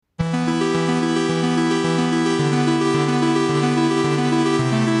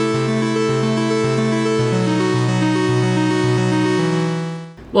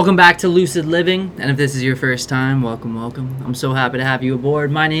Welcome back to Lucid Living, and if this is your first time, welcome. I'm so happy to have you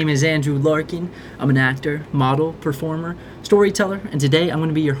aboard. My name is Andrew Larkin. I'm an actor, model, performer, storyteller, and today I'm going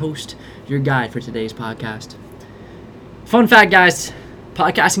to be your host, your guide for today's podcast. Fun fact, guys,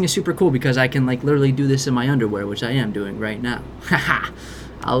 podcasting is super cool because I can literally do this in my underwear, which I am doing right now. Haha,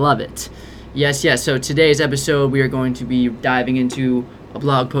 I love it. Yes, so today's episode we are going to be diving into a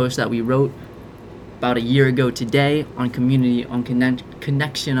blog post that we wrote about a year ago today on community, on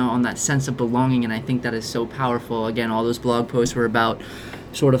connection, on that sense of belonging, and I think that is so powerful. Again, all those blog posts were about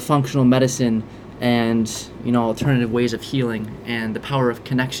sort of functional medicine and, alternative ways of healing, and the power of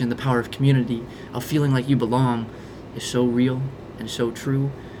connection, the power of community, of feeling like you belong is so real and so true,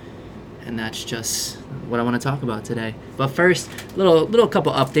 and that's just what I want to talk about today. But first, little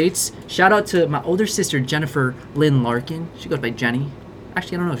couple updates. Shout out to my older sister, Jennifer Lynn Larkin. She goes by Jenny.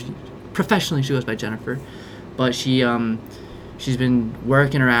 Actually, I don't know if professionally she goes by Jennifer, but she's been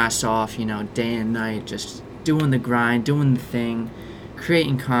working her ass off, day and night, just doing the grind, doing the thing,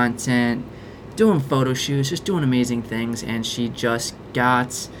 creating content, doing photo shoots, just doing amazing things, and she just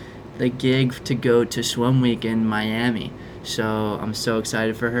got the gig to go to Swim Week in Miami. So I'm so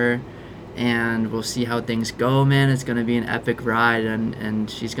excited for her, and we'll see how things go, man. It's gonna be an epic ride, and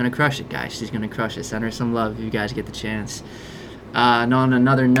she's gonna crush it, guys. She's gonna crush it. Send her some love if you guys get the chance. And on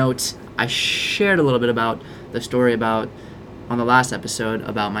another note, I shared a little bit about the story on the last episode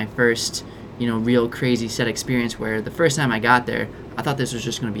about my first, real crazy set experience, where the first time I got there, I thought this was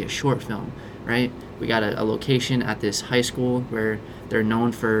just going to be a short film, right? We got a location at this high school where they're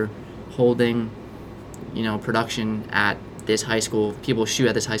known for holding, production at this high school. People shoot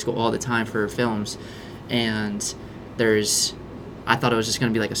at this high school all the time for films, and I thought it was just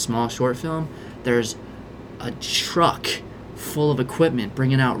going to be like a small short film. There's a truck full of equipment,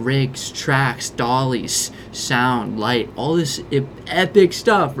 bringing out rigs, tracks, dollies, sound, light, all this epic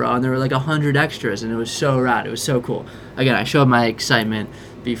stuff, bro. And there were 100 extras, and it was so rad. It was so cool. Again, I showed my excitement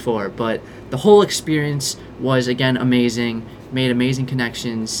before, but the whole experience was, again, amazing. Made amazing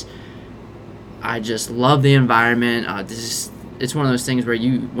connections. I just love the environment. It's one of those things where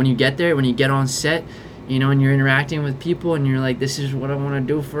when you get there, when you get on set, and you're interacting with people, and you're like, this is what I want to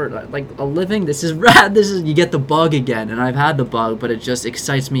do for a living. This is rad. You get the bug again, and I've had the bug, but it just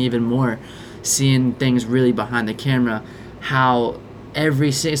excites me even more, seeing things really behind the camera. How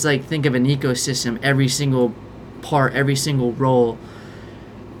it's like, think of an ecosystem. Every single part, every single role,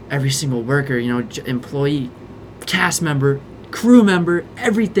 every single worker, employee, cast member, crew member,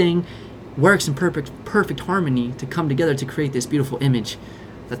 everything works in perfect harmony to come together to create this beautiful image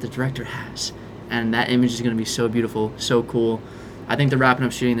that the director has. And that image is going to be so beautiful, so cool. I think they're wrapping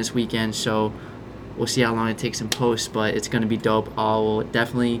up shooting this weekend, so we'll see how long it takes in post, but it's going to be dope. I'll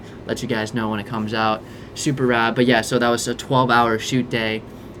definitely let you guys know when it comes out. Super rad. But yeah, so that was a 12-hour shoot day,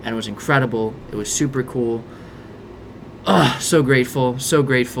 and it was incredible. It was super cool. So grateful.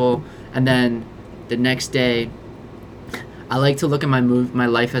 And then the next day, I like to look at my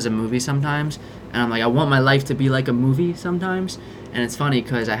life as a movie sometimes, and I'm like, I want my life to be like a movie sometimes. And it's funny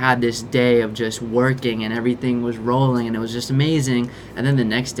because I had this day of just working and everything was rolling and it was just amazing. And then the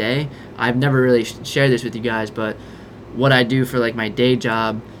next day, I've never really shared this with you guys, but what I do for my day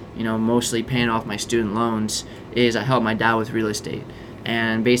job, mostly paying off my student loans, is I help my dad with real estate.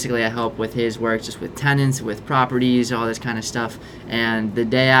 And basically I help with his work, just with tenants, with properties, all this kind of stuff. And the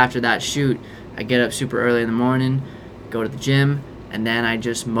day after that shoot, I get up super early in the morning, go to the gym, and then I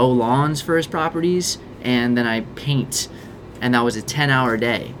just mow lawns for his properties, and then I paint. And that was a 10-hour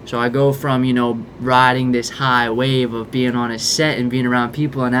day. So I go from, riding this high wave of being on a set and being around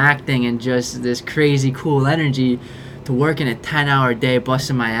people and acting and just this crazy cool energy, to working a 10-hour day,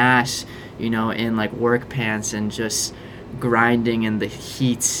 busting my ass, in work pants and just grinding in the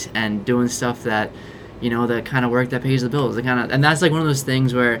heat and doing stuff that, the kind of work that pays the bills. And that's one of those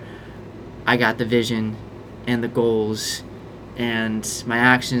things where I got the vision and the goals, and my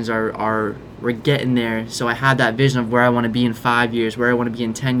actions we're getting there. So I have that vision of where I want to be in 5 years, where I want to be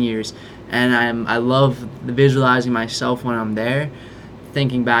in 10 years, and I love visualizing myself when I'm there,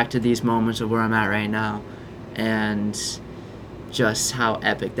 thinking back to these moments of where I'm at right now, and just how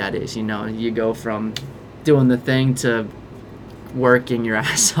epic that is. You go from doing the thing to working your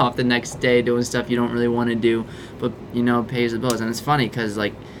ass off the next day, doing stuff you don't really want to do, but pays the bills. And it's funny because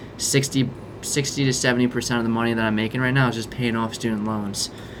 60 to 70% of the money that I'm making right now is just paying off student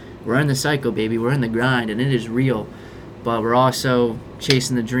loans. We're in the cycle, baby. We're in the grind, and it is real. But we're also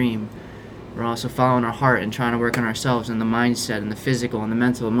chasing the dream. We're also following our heart and trying to work on ourselves and the mindset and the physical and the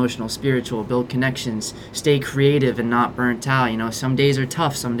mental, emotional, spiritual, build connections, stay creative and not burnt out. Some days are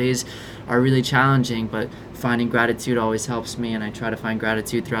tough. Some days are really challenging, but finding gratitude always helps me, and I try to find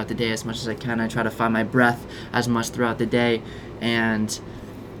gratitude throughout the day as much as I can. I try to find my breath as much throughout the day, and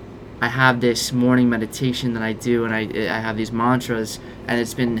I have this morning meditation that I do, and I have these mantras, and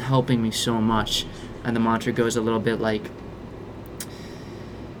it's been helping me so much. And the mantra goes a little bit like,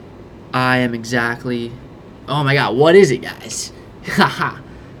 I am exactly... Oh my god, what is it, guys? Haha.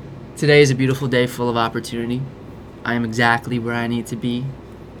 Today is a beautiful day full of opportunity. I am exactly where I need to be.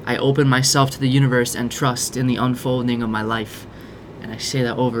 I open myself to the universe and trust in the unfolding of my life. And I say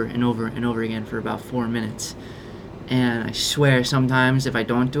that over and over and over again for about 4 minutes. And I swear sometimes if I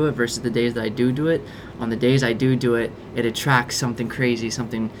don't do it versus the days that I do it, on the days I do it, it attracts something crazy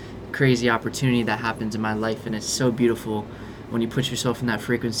opportunity that happens in my life. And it's so beautiful when you put yourself in that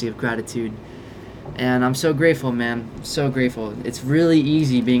frequency of gratitude. And I'm so grateful, man. I'm so grateful. It's really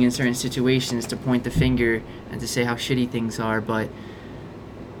easy being in certain situations to point the finger and to say how shitty things are, but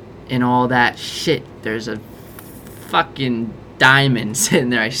in all that shit, there's a fucking diamond sitting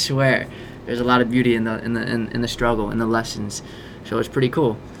there, I swear. There's a lot of beauty in the struggle, in the lessons. So it's pretty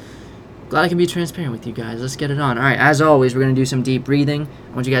cool. Glad I can be transparent with you guys. Let's get it on. All right, as always, we're going to do some deep breathing.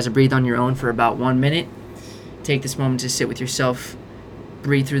 I want you guys to breathe on your own for about 1 minute. Take this moment to sit with yourself.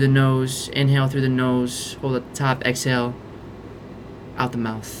 Breathe through the nose. Inhale through the nose. Hold at the top. Exhale out the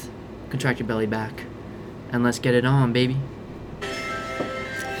mouth. Contract your belly back. And let's get it on, baby.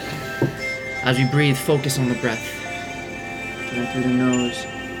 As we breathe, focus on the breath. In through the nose.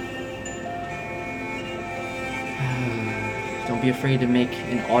 Don't be afraid to make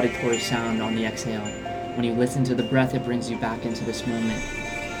an auditory sound on the exhale. When you listen to the breath, it brings you back into this moment.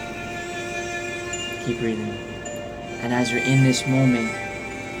 Keep breathing. And as you're in this moment,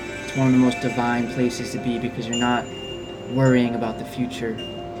 it's one of the most divine places to be because you're not worrying about the future,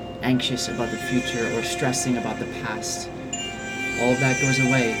 anxious about the future, or stressing about the past. All of that goes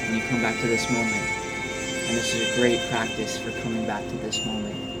away when you come back to this moment. And this is a great practice for coming back to this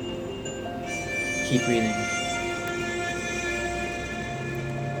moment. Keep breathing.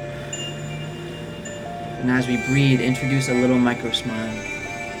 And as we breathe, introduce a little micro smile.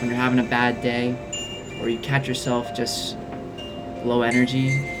 When you're having a bad day, or you catch yourself just low energy,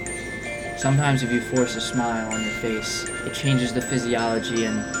 sometimes if you force a smile on your face, it changes the physiology,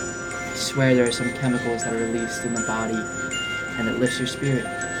 and I swear there are some chemicals that are released in the body, and it lifts your spirit.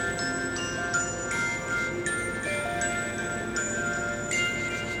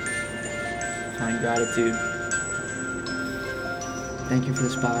 Find gratitude. Thank you for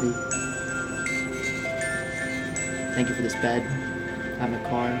this body. Thank you for this bed, having a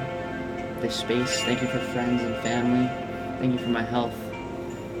car, this space. Thank you for friends and family. Thank you for my health.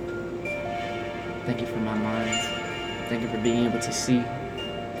 Thank you for my mind. Thank you for being able to see,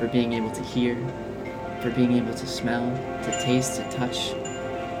 for being able to hear, for being able to smell, to taste, to touch.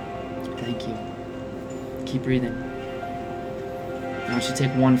 Thank you. Keep breathing. Now I should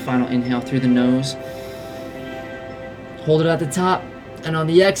take one final inhale through the nose. Hold it at the top, and on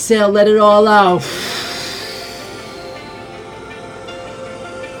the exhale, let it all out.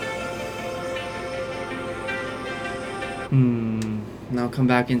 Now come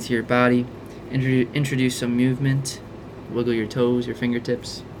back into your body. Introduce some movement. Wiggle your toes, your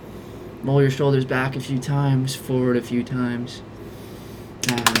fingertips. Roll your shoulders back a few times, forward a few times.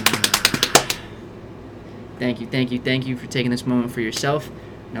 Thank you for taking this moment for yourself.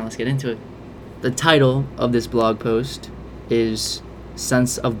 Now let's get into it. The title of this blog post is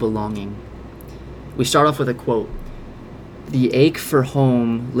Sense of Belonging. We start off with a quote. The ache for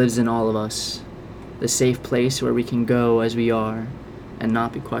home lives in all of us. The safe place where we can go as we are and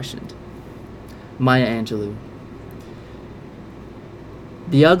not be questioned. Maya Angelou.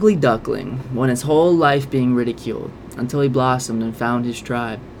 The ugly duckling went his whole life being ridiculed until he blossomed and found his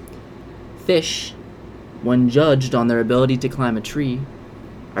tribe. Fish, when judged on their ability to climb a tree,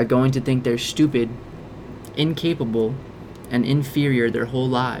 are going to think they're stupid, incapable, and inferior their whole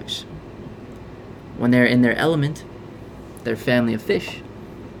lives. When they're in their element, their family of fish,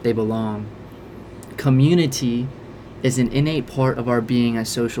 they belong. Community is an innate part of our being as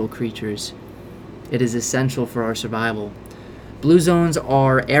social creatures. It is essential for our survival. Blue zones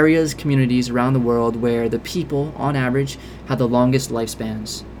are areas, communities around the world where the people, on average, have the longest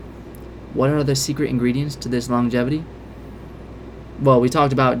lifespans. What are the secret ingredients to this longevity? Well, we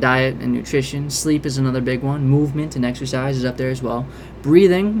talked about diet and nutrition. Sleep is another big one. Movement and exercise is up there as well.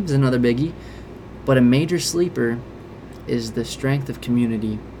 Breathing is another biggie. But a major sleeper is the strength of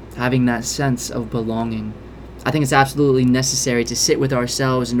community, having that sense of belonging. I think it's absolutely necessary to sit with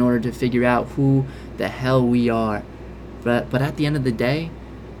ourselves in order to figure out who the hell we are. But at the end of the day,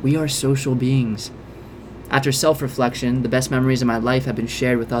 we are social beings. After self-reflection, the best memories of my life have been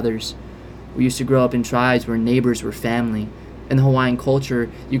shared with others. We used to grow up in tribes where neighbors were family. In the Hawaiian culture,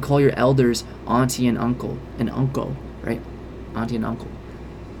 you call your elders auntie and uncle, right? Auntie and uncle.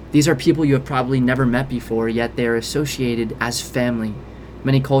 These are people you have probably never met before, yet they are associated as family.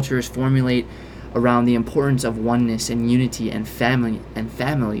 Many cultures formulate around the importance of oneness and unity and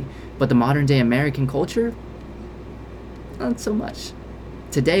family, but the modern day American culture, not so much.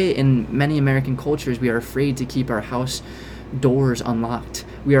 Today, in many American cultures, we are afraid to keep our house doors unlocked.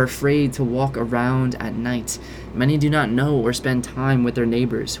 We are afraid to walk around at night. Many do not know or spend time with their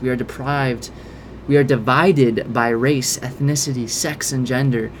neighbors. We are divided by race, ethnicity, sex, and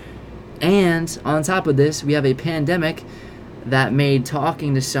gender. And on top of this, we have a pandemic that made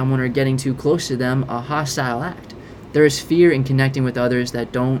talking to someone or getting too close to them a hostile act. There is fear in connecting with others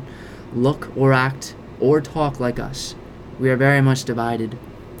that don't look or act or talk like us. We are very much divided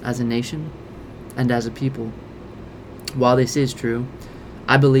as a nation and as a people. While this is true,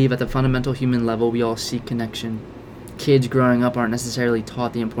 I believe at the fundamental human level we all seek connection. Kids growing up aren't necessarily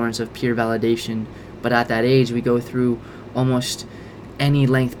taught the importance of peer validation, but at that age we go through almost any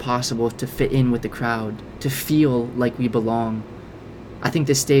length possible to fit in with the crowd, to feel like we belong. I think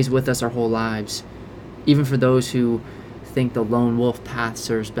this stays with us our whole lives, even for those who think the lone wolf path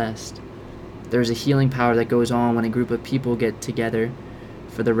serves best. There's a healing power that goes on when a group of people get together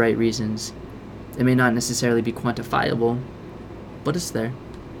for the right reasons. It may not necessarily be quantifiable, but it's there.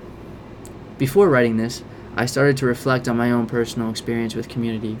 Before writing this, I started to reflect on my own personal experience with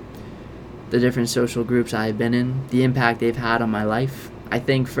community, the different social groups I have been in, the impact they've had on my life. I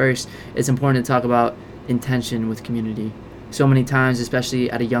think first, it's important to talk about intention with community. So many times,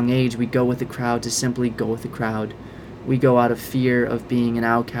 especially at a young age, we go with the crowd to simply go with the crowd. We go out of fear of being an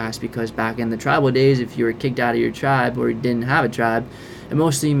outcast because back in the tribal days, if you were kicked out of your tribe or you didn't have a tribe, it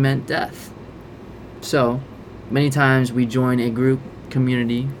mostly meant death. So, many times we join a group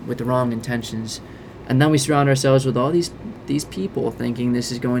community with the wrong intentions, and then we surround ourselves with all these people thinking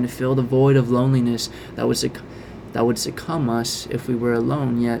this is going to fill the void of loneliness that would succumb us if we were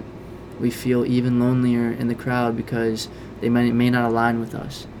alone, yet we feel even lonelier in the crowd because they may not align with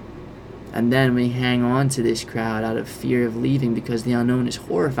us. And then we hang on to this crowd out of fear of leaving because the unknown is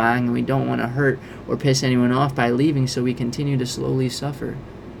horrifying and we don't want to hurt or piss anyone off by leaving, so we continue to slowly suffer.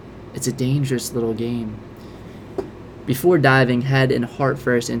 It's a dangerous little game. Before diving head and heart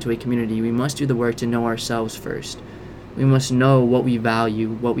first into a community, we must do the work to know ourselves first. We must know what we value,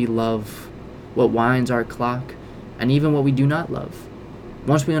 what we love, what winds our clock, and even what we do not love.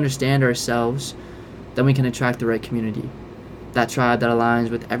 Once we understand ourselves, then we can attract the right community, that tribe that aligns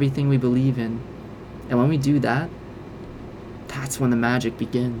with everything we believe in. And when we do that, that's when the magic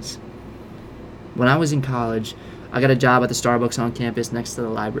begins. When I was in college, I got a job at the Starbucks on campus next to the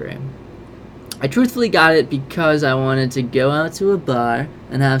library. I truthfully got it because I wanted to go out to a bar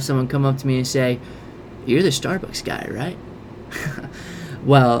and have someone come up to me and say, "You're the Starbucks guy, right?"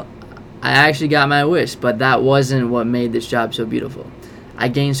 Well, I actually got my wish, but that wasn't what made this job so beautiful. I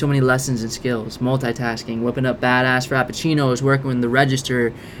gained so many lessons and skills: multitasking, whipping up badass frappuccinos, working with the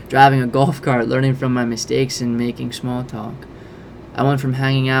register, driving a golf cart, learning from my mistakes, and making small talk. I went from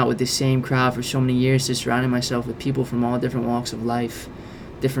hanging out with the same crowd for so many years to surrounding myself with people from all different walks of life,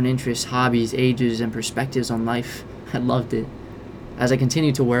 different interests, hobbies, ages, and perspectives on life. I loved it. As I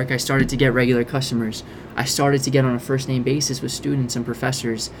continued to work, I started to get regular customers. I started to get on a first-name basis with students and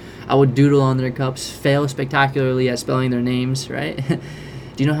professors. I would doodle on their cups, fail spectacularly at spelling their names, right?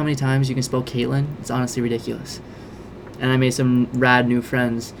 Do you know how many times you can spell Caitlin? It's honestly ridiculous. And I made some rad new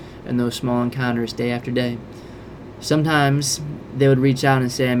friends in those small encounters day after day. Sometimes they would reach out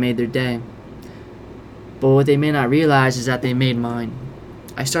and say I made their day. But what they may not realize is that they made mine.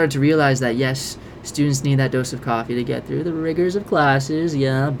 I started to realize that yes, students need that dose of coffee to get through the rigors of classes,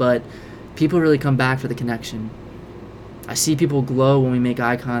 yeah, but people really come back for the connection. I see people glow when we make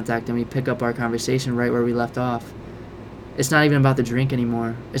eye contact and we pick up our conversation right where we left off. It's not even about the drink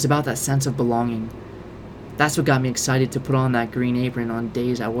anymore. It's about that sense of belonging. That's what got me excited to put on that green apron on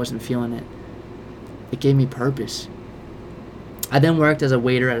days I wasn't feeling it. It gave me purpose. I then worked as a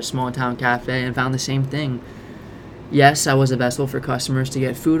waiter at a small town cafe and found the same thing. Yes, I was a vessel for customers to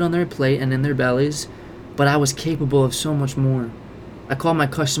get food on their plate and in their bellies, but I was capable of so much more. I called my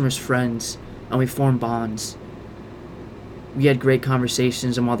customers friends, and we formed bonds. We had great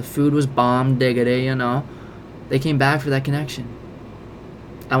conversations, and while the food was bomb diggity, they came back for that connection.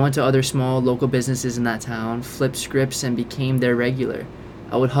 I went to other small local businesses in that town, flipped scripts, and became their regular.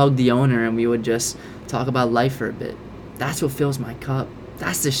 I would hug the owner, and we would just talk about life for a bit. That's what fills my cup.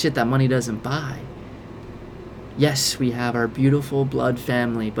 That's the shit that money doesn't buy. Yes, we have our beautiful blood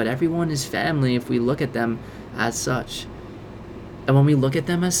family, but everyone is family if we look at them as such. And when we look at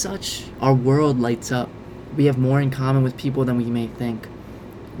them as such, our world lights up. We have more in common with people than we may think.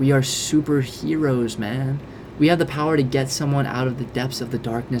 We are superheroes, man. We have the power to get someone out of the depths of the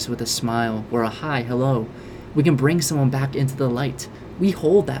darkness with a smile or a hi, hello. We can bring someone back into the light. We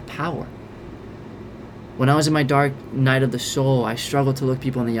hold that power. When I was in my dark night of the soul, I struggled to look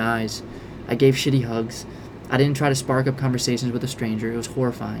people in the eyes. I gave shitty hugs. I didn't try to spark up conversations with a stranger. It was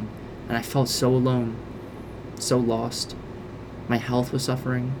horrifying. And I felt so alone, so lost. My health was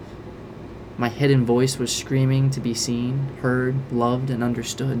suffering. My hidden voice was screaming to be seen, heard, loved, and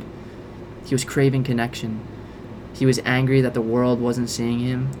understood. He was craving connection. He was angry that the world wasn't seeing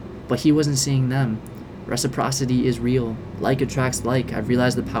him, but he wasn't seeing them. Reciprocity is real. Like attracts like. I've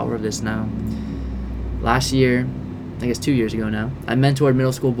realized the power of this now. Last year, I guess 2 years ago now, I mentored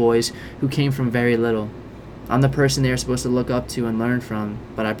middle school boys who came from very little. I'm the person they are supposed to look up to and learn from,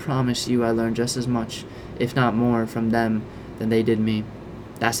 but I promise you I learned just as much, if not more, from them than they did me.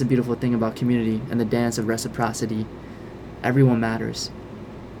 That's the beautiful thing about community and the dance of reciprocity. Everyone matters.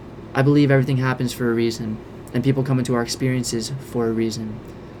 I believe everything happens for a reason, and people come into our experiences for a reason.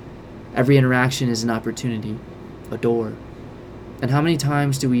 Every interaction is an opportunity, a door. And how many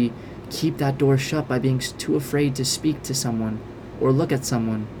times do we keep that door shut by being too afraid to speak to someone, or look at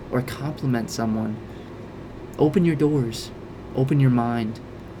someone, or compliment someone? Open your doors. Open your mind.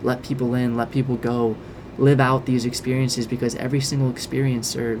 Let people in, let people go. Live out these experiences, because every single experience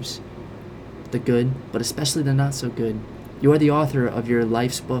serves. The good, but especially the not so good. You are the author of your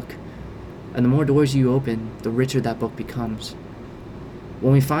life's book, and the more doors you open, the richer that book becomes.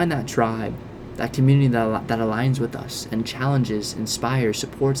 When we find that tribe, that community that aligns with us and challenges, inspires,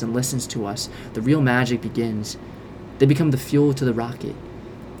 supports, and listens to us, the real magic begins. They become the fuel to the rocket.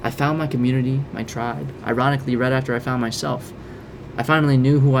 I found my community, my tribe, ironically right after I found myself. I finally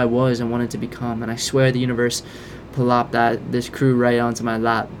knew who I was and wanted to become, and I swear the universe plopped this crew right onto my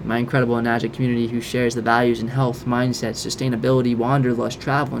lap. My incredible and magic community who shares the values in health, mindset, sustainability, wanderlust,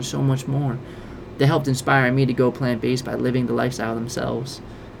 travel, and so much more. They helped inspire me to go plant-based by living the lifestyle themselves.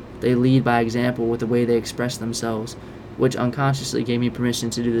 They lead by example with the way they express themselves, which unconsciously gave me permission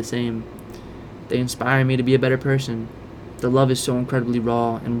to do the same. They inspire me to be a better person. The love is so incredibly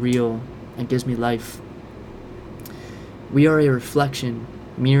raw and real and gives me life. We are a reflection,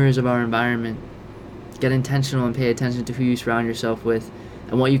 mirrors of our environment. Get intentional and pay attention to who you surround yourself with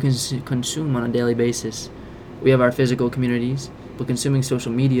and what you can consume on a daily basis. We have our physical communities, but consuming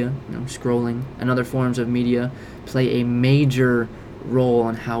social media, scrolling, and other forms of media play a major role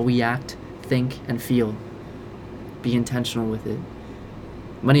on how we act, think, and feel. Be intentional with it.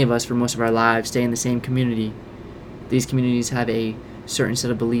 Many of us, for most of our lives, stay in the same community. These communities have a certain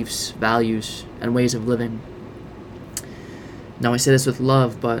set of beliefs, values, and ways of living. Now, I say this with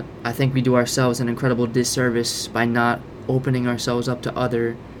love, but I think we do ourselves an incredible disservice by not opening ourselves up to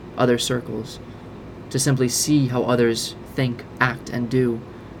other circles, to simply see how others think, act, and do,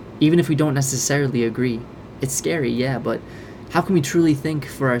 even if we don't necessarily agree. It's scary, yeah, but how can we truly think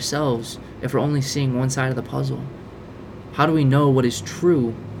for ourselves if we're only seeing one side of the puzzle? How do we know what is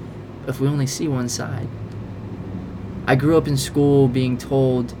true if we only see one side? I grew up in school being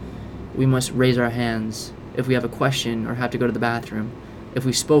told we must raise our hands if we have a question or have to go to the bathroom. If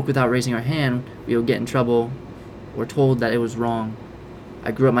we spoke without raising our hand, we would get in trouble or told that it was wrong.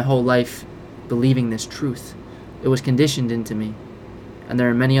 I grew up my whole life believing this truth. It was conditioned into me. And there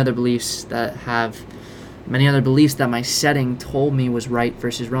are many other beliefs that my setting told me was right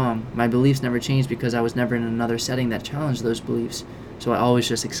versus wrong. My beliefs never changed because I was never in another setting that challenged those beliefs, so I always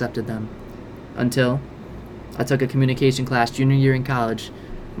just accepted them. Until I took a communication class junior year in college.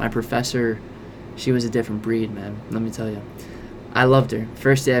 My professor, she was a different breed, man, let me tell you. I loved her.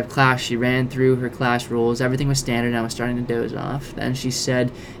 First day of class, she ran through her class rules. Everything was standard, and I was starting to doze off. Then she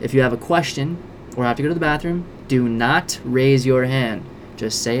said, if you have a question or have to go to the bathroom, do not raise your hand.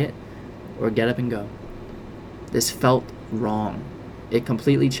 Just say it or get up and go. This felt wrong. It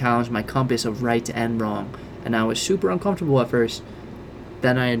completely challenged my compass of right and wrong, and I was super uncomfortable at first.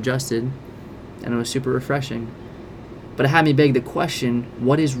 Then I adjusted, and it was super refreshing. But it had me beg the question,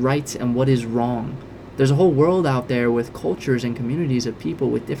 what is right and what is wrong? There's a whole world out there with cultures and communities of people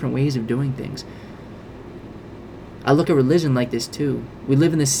with different ways of doing things. I look at religion like this too. We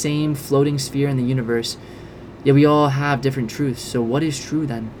live in the same floating sphere in the universe, yet we all have different truths. So what is true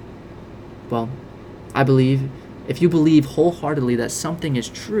then? Well, I believe if you believe wholeheartedly that something is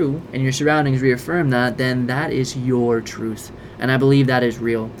true and your surroundings reaffirm that, then that is your truth. And I believe that is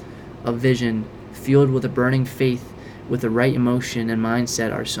real. A vision fueled with a burning faith with the right emotion and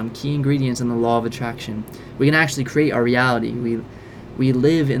mindset are some key ingredients in the law of attraction. We can actually create our reality. We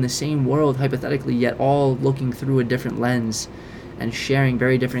live in the same world hypothetically, yet all looking through a different lens. and sharing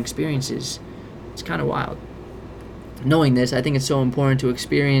very different experiences. It's kind of wild. Knowing this, I think it's so important to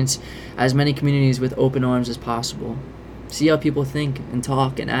experience as many communities with open arms as possible. See how people think and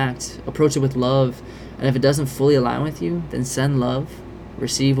talk and act. Approach it with love. And if it doesn't fully align with you, then send love.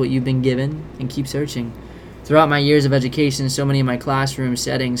 Receive what you've been given and keep searching. Throughout my years of education, so many of my classroom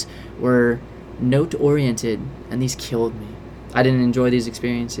settings were note-oriented, and these killed me. I didn't enjoy these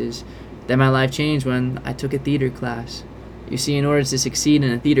experiences. Then my life changed when I took a theater class. You see, in order to succeed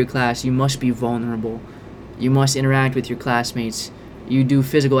in a theater class, you must be vulnerable. You must interact with your classmates. You do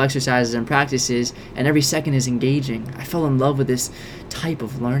physical exercises and practices, and every second is engaging. I fell in love with this type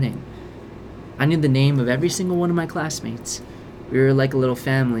of learning. I knew the name of every single one of my classmates. We were like a little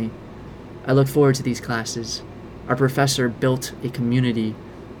family. I looked forward to these classes. Our professor built a community.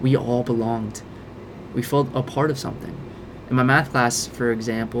 We all belonged. We felt a part of something. In my math class, for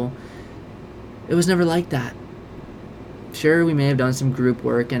example, it was never like that. Sure, we may have done some group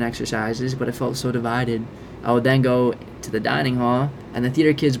work and exercises, but it felt so divided. I would then go to the dining hall, and the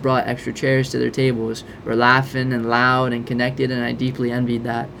theater kids brought extra chairs to their tables. We're laughing and loud and connected, and I deeply envied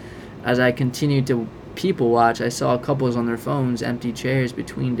that. As I continued to people watch, I saw couples on their phones, empty chairs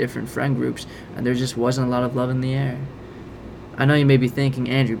between different friend groups, and there just wasn't a lot of love in the air. I know you may be thinking,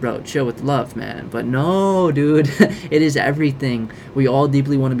 Andrew, bro, chill with love, man. But no, dude, it is everything. We all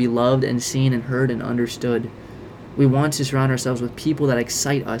deeply want to be loved and seen and heard and understood. We want to surround ourselves with people that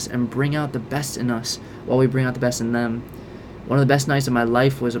excite us and bring out the best in us while we bring out the best in them. One of the best nights of my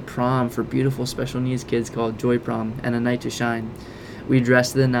life was a prom for beautiful special needs kids called Joy Prom and a night to shine. We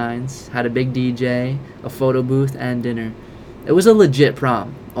dressed to the nines, had a big DJ, a photo booth, and dinner. It was a legit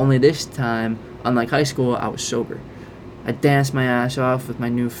prom, only this time, unlike high school, I was sober. I danced my ass off with my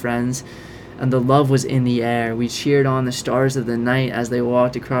new friends, and the love was in the air. We cheered on the stars of the night as they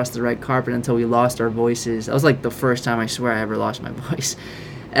walked across the red carpet until we lost our voices. That was like the first time I swear I ever lost my voice.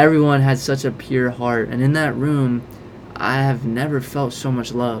 Everyone had such a pure heart, and in that room, I have never felt so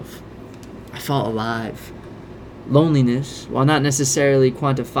much love. I felt alive. Loneliness, while not necessarily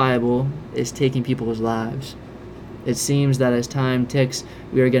quantifiable, is taking people's lives. It seems that as time ticks,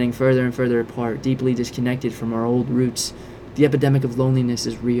 we are getting further and further apart, deeply disconnected from our old roots. The epidemic of loneliness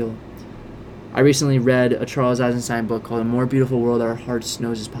is real. I recently read a Charles Eisenstein book called A More Beautiful World Our Hearts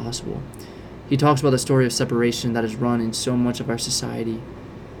Knows Is Possible. He talks about the story of separation that is run in so much of our society.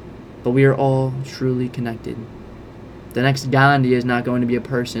 But we are all truly connected. The next Gandhi is not going to be a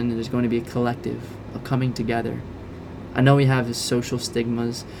person, it is going to be a collective, a coming together. I know we have these social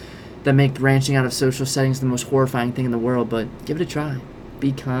stigmas that make branching out of social settings the most horrifying thing in the world, but give it a try.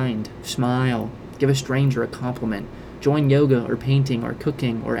 Be kind, smile, give a stranger a compliment. Join yoga or painting or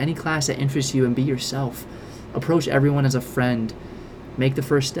cooking or any class that interests you and be yourself. Approach everyone as a friend. Make the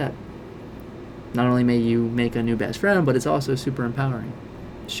first step. Not only may you make a new best friend, but it's also super empowering.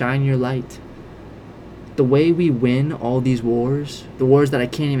 Shine your light. The way we win all these wars, the wars that I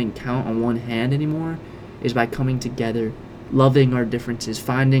can't even count on one hand anymore, is by coming together, loving our differences,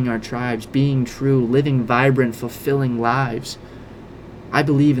 finding our tribes, being true, living vibrant, fulfilling lives. I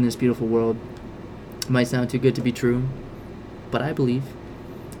believe in this beautiful world. It might sound too good to be true, but I believe.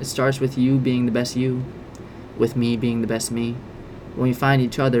 It starts with you being the best you, with me being the best me. When we find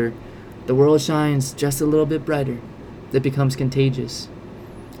each other, the world shines just a little bit brighter. It becomes contagious.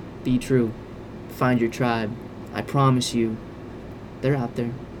 Be true. Find your tribe. I promise you, they're out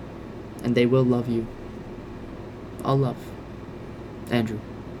there, and they will love you. All love. Andrew.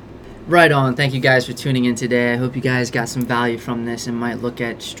 Right on. Thank you guys for tuning in today. I hope you guys got some value from this and might look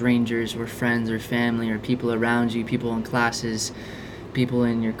at strangers or friends or family or people around you, people in classes, people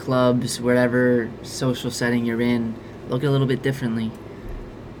in your clubs, wherever social setting you're in, look a little bit differently.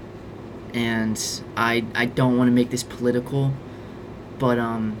 And I don't want to make this political, but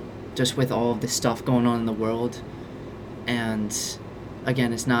just with all of this stuff going on in the world, and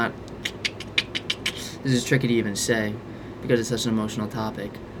again, it's not, this is tricky to even say because it's such an emotional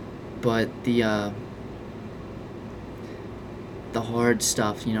topic, but the hard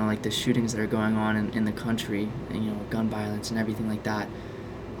stuff, like the shootings that are going on in the country, and gun violence and everything like that,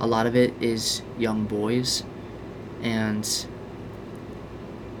 a lot of it is young boys, and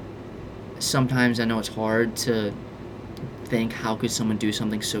sometimes I know it's hard to think, how could someone do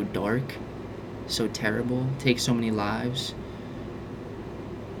something so dark, so terrible, take so many lives?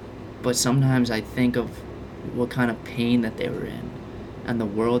 But sometimes I think of what kind of pain that they were in and the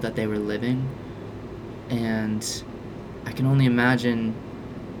world that they were living, and I can only imagine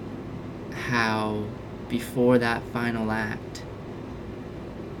how before that final act,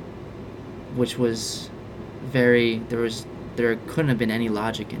 which was there couldn't have been any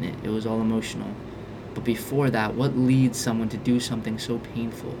logic in it. It was all emotional. But before that, what leads someone to do something so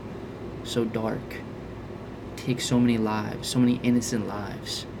painful, so dark, take so many lives, so many innocent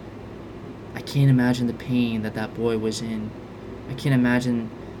lives? I can't imagine the pain that boy was in. I can't imagine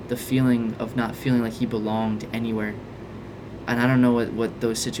the feeling of not feeling like he belonged anywhere. And I don't know what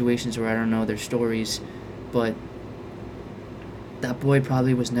those situations were. I don't know their stories. But that boy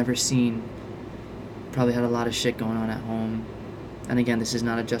probably was never seen. Probably had a lot of shit going on at home. And again, this is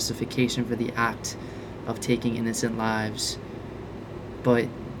not a justification for the act of taking innocent lives. But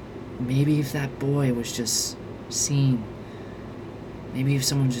maybe if that boy was just seen, maybe if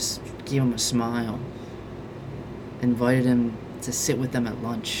someone just gave him a smile, invited him to sit with them at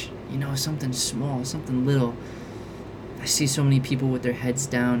lunch, something small, something little. I see so many people with their heads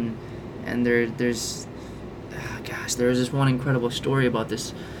down, and there was this one incredible story about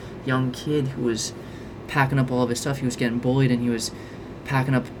this young kid who was packing up all of his stuff. He was getting bullied, and he was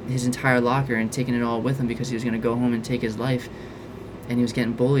packing up his entire locker and taking it all with him because he was going to go home and take his life. And he was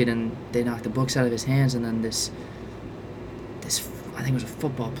getting bullied, and they knocked the books out of his hands, and then this I think it was a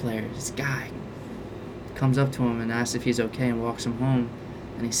football player, this guy, comes up to him and asks if he's okay and walks him home,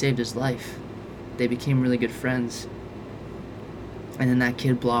 and he saved his life. They became really good friends. And then that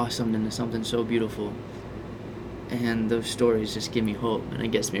kid blossomed into something so beautiful. And those stories just give me hope, and it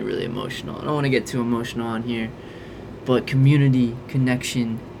gets me really emotional. I don't want to get too emotional on here, but community,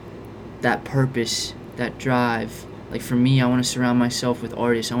 connection, that purpose, that drive. Like for me, I want to surround myself with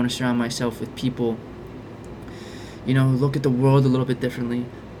artists. I want to surround myself with people, who look at the world a little bit differently.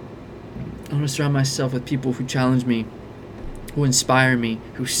 I want to surround myself with people who challenge me, who inspire me,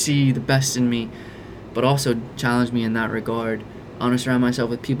 who see the best in me, but also challenge me in that regard. I want to surround myself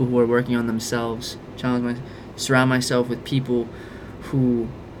with people who are working on themselves. Surround myself with people who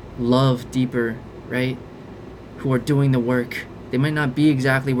love deeper, right? Who are doing the work. They might not be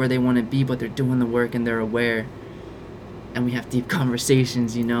exactly where they want to be, but they're doing the work and they're aware. And we have deep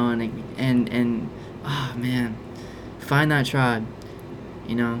conversations, and oh man, find that tribe,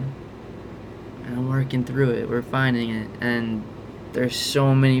 and I'm working through it. We're finding it, and there's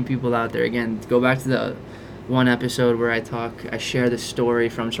so many people out there. Again, go back to the one episode where I share the story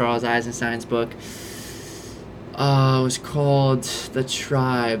from Charles Eisenstein's book. It was called The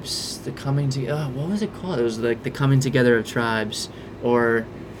Tribes, what was it called? It was like the coming together of tribes, or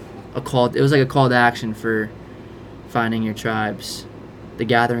it was like a call to action for finding your tribes, the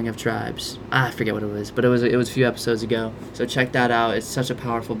gathering of tribes. I forget what it was, but it was a few episodes ago. So check that out. It's such a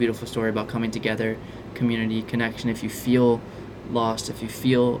powerful, beautiful story about coming together, community, connection. If you feel lost, if you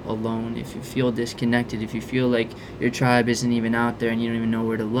feel alone, if you feel disconnected, if you feel like your tribe isn't even out there and you don't even know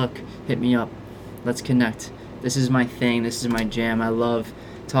where to look, hit me up. Let's connect. This is my thing. This is my jam. I love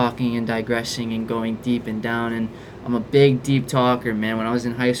talking and digressing and going deep and down, and I'm a big, deep talker, man. When I was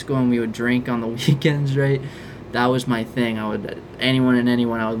in high school and we would drink on the weekends, right? That was my thing. I would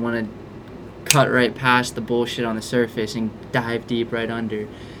want to cut right past the bullshit on the surface and dive deep right under.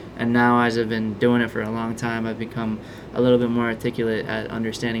 And now, as I've been doing it for a long time, I've become a little bit more articulate at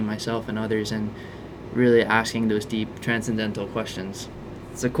understanding myself and others and really asking those deep, transcendental questions.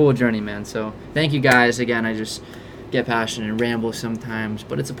 It's a cool journey, man. So thank you guys. Again, I just get passionate and ramble sometimes,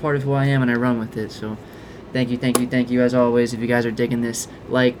 but it's a part of who I am and I run with it. So thank you as always. If you guys are digging this,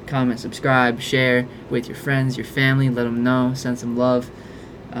 like, comment, subscribe, share with your friends, your family, let them know, send some love.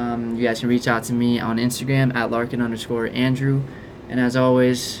 You guys can reach out to me on Instagram at Larkin_Andrew. And as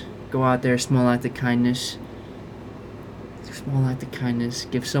always, go out there, small act of kindness.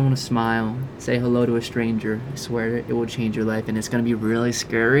 Give someone a smile. Say hello to a stranger. I swear it will change your life, and it's going to be really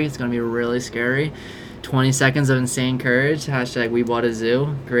scary. 20 seconds of insane courage. # we bought a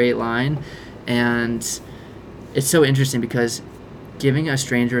zoo. Great line. And it's so interesting because giving a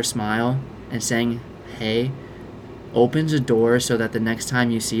stranger a smile and saying, hey, opens a door so that the next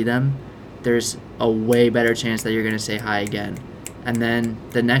time you see them, there's a way better chance that you're going to say hi again. And then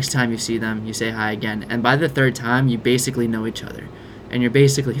the next time you see them, you say hi again. And by the third time, you basically know each other. And you're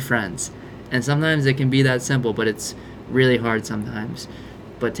basically friends. And sometimes it can be that simple, but it's really hard sometimes.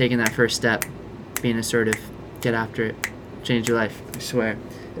 But taking that first step, being assertive, get after it, change your life. I swear.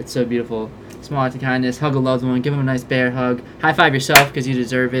 It's so beautiful. Small act of kindness. Hug a loved one. Give them a nice bear hug. High five yourself because you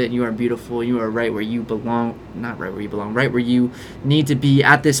deserve it. You are beautiful. You are right where you belong. Not right where you belong. Right where you need to be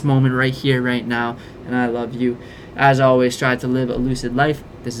at this moment, right here, right now. And I love you. As always, try to live a lucid life.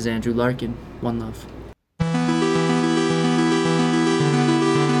 This is Andrew Larkin. One love.